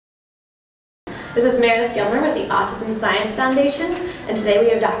This is Meredith Gilmer with the Autism Science Foundation, and today we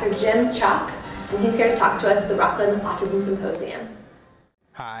have Dr. Jim Chok, and he's here to talk to us at the Rockland Autism Symposium.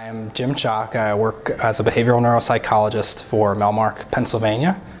 Hi, I'm Jim Chok. I work as a behavioral neuropsychologist for Melmark,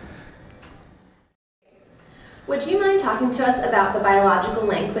 Pennsylvania. Would you mind talking to us about the biological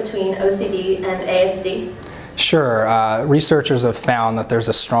link between OCD and ASD? Sure. Researchers have found that there's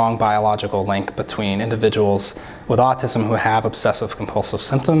a strong biological link between individuals with autism who have obsessive-compulsive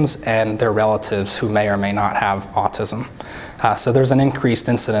symptoms and their relatives who may or may not have autism. So there's an increased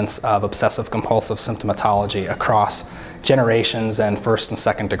incidence of obsessive-compulsive symptomatology across generations and first and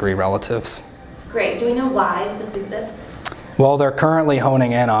second degree relatives. Great. Do we know why this exists? Well, they're currently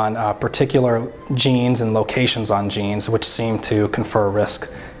honing in on particular genes and locations on genes which seem to confer risk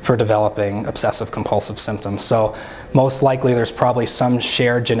for developing obsessive-compulsive symptoms. So most likely there's probably some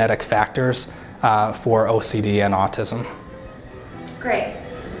shared genetic factors for OCD and autism. Great.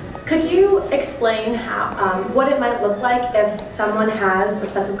 Could you explain how, what it might look like if someone has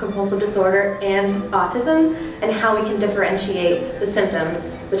obsessive-compulsive disorder and autism, and how we can differentiate the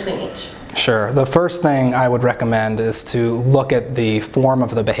symptoms between each? Sure. The first thing I would recommend is to look at the form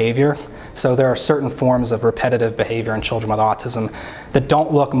of the behavior. So there are certain forms of repetitive behavior in children with autism that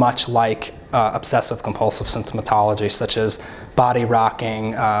don't look much like obsessive-compulsive symptomatology, such as body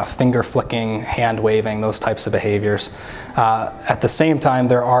rocking, finger flicking, hand waving, those types of behaviors. At the same time,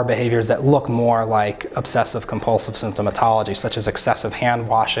 there are behaviors that look more like obsessive-compulsive symptomatology, such as excessive hand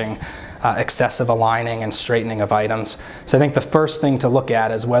washing, excessive aligning and straightening of items. So I think the first thing to look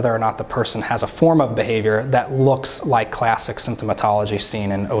at is whether or not the person has a form of behavior that looks like classic symptomatology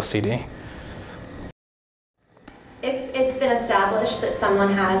seen in OCD. If it's been established that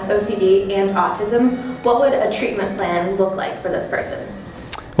someone has OCD and autism, what would a treatment plan look like for this person?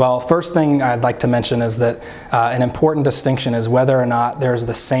 Well, first thing I'd like to mention is that an important distinction is whether or not there's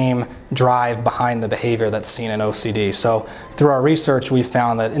the same drive behind the behavior that's seen in OCD. So through our research, we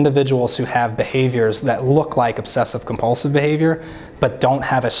found that individuals who have behaviors that look like obsessive-compulsive behavior but don't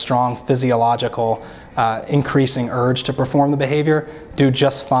have a strong physiological increasing urge to perform the behavior do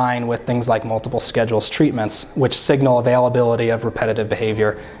just fine with things like multiple schedules treatments, which signal availability of repetitive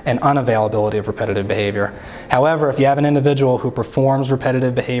behavior and unavailability of repetitive behavior. However, if you have an individual who performs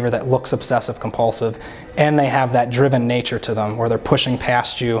repetitive behavior that looks obsessive-compulsive and they have that driven nature to them where they're pushing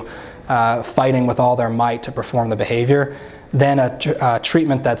past you, fighting with all their might to perform the behavior, then a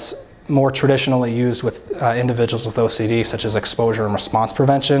treatment that's more traditionally used with individuals with OCD, such as exposure and response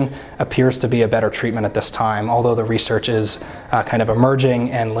prevention, appears to be a better treatment at this time, although the research is kind of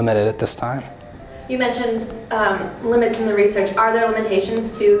emerging and limited at this time. You mentioned limits in the research. Are there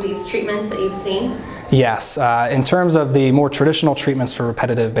limitations to these treatments that you've seen? Yes. In terms of the more traditional treatments for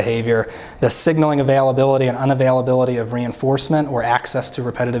repetitive behavior, the signaling availability and unavailability of reinforcement or access to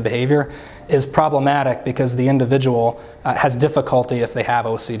repetitive behavior is problematic because the individual has difficulty, if they have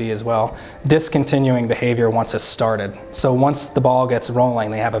OCD as well, discontinuing behavior once it's started. So once the ball gets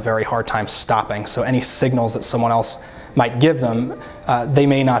rolling, they have a very hard time stopping. So any signals that someone else might give them, they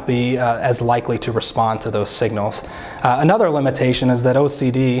may not be as likely to respond to those signals. Another limitation is that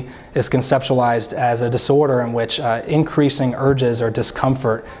OCD is conceptualized as a disorder in which increasing urges or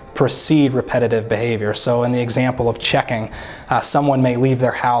discomfort precede repetitive behavior. So in the example of checking, someone may leave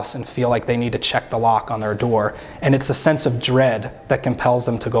their house and feel like they need to check the lock on their door, and it's a sense of dread that compels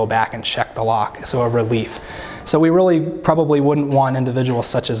them to go back and check the lock, so a relief. So we really probably wouldn't want individuals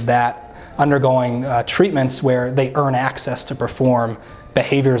such as that undergoing treatments where they earn access to perform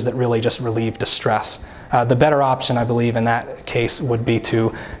behaviors that really just relieve distress. The better option, I believe, in that case would be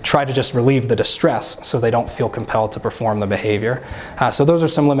to try to just relieve the distress so they don't feel compelled to perform the behavior. So those are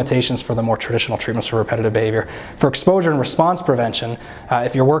some limitations for the more traditional treatments for repetitive behavior. For exposure and response prevention,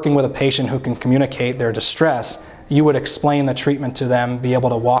 if you're working with a patient who can communicate their distress, you would explain the treatment to them, be able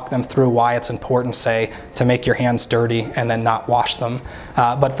to walk them through why it's important, say, to make your hands dirty and then not wash them.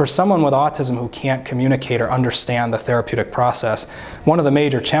 But for someone with autism who can't communicate or understand the therapeutic process, one of the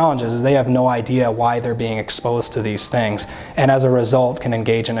major challenges is they have no idea why they're being exposed to these things, and as a result can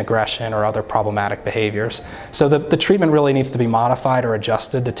engage in aggression or other problematic behaviors. So the treatment really needs to be modified or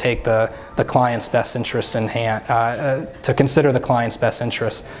adjusted to take the client's best interests in hand, to consider the client's best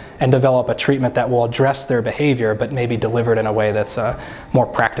interests and develop a treatment that will address their behavior but maybe delivered in a way that's more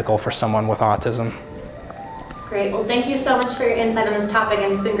practical for someone with autism. Great. Well, thank you so much for your insight on this topic,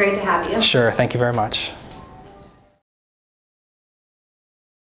 and it's been great to have you. Sure. Thank you very much.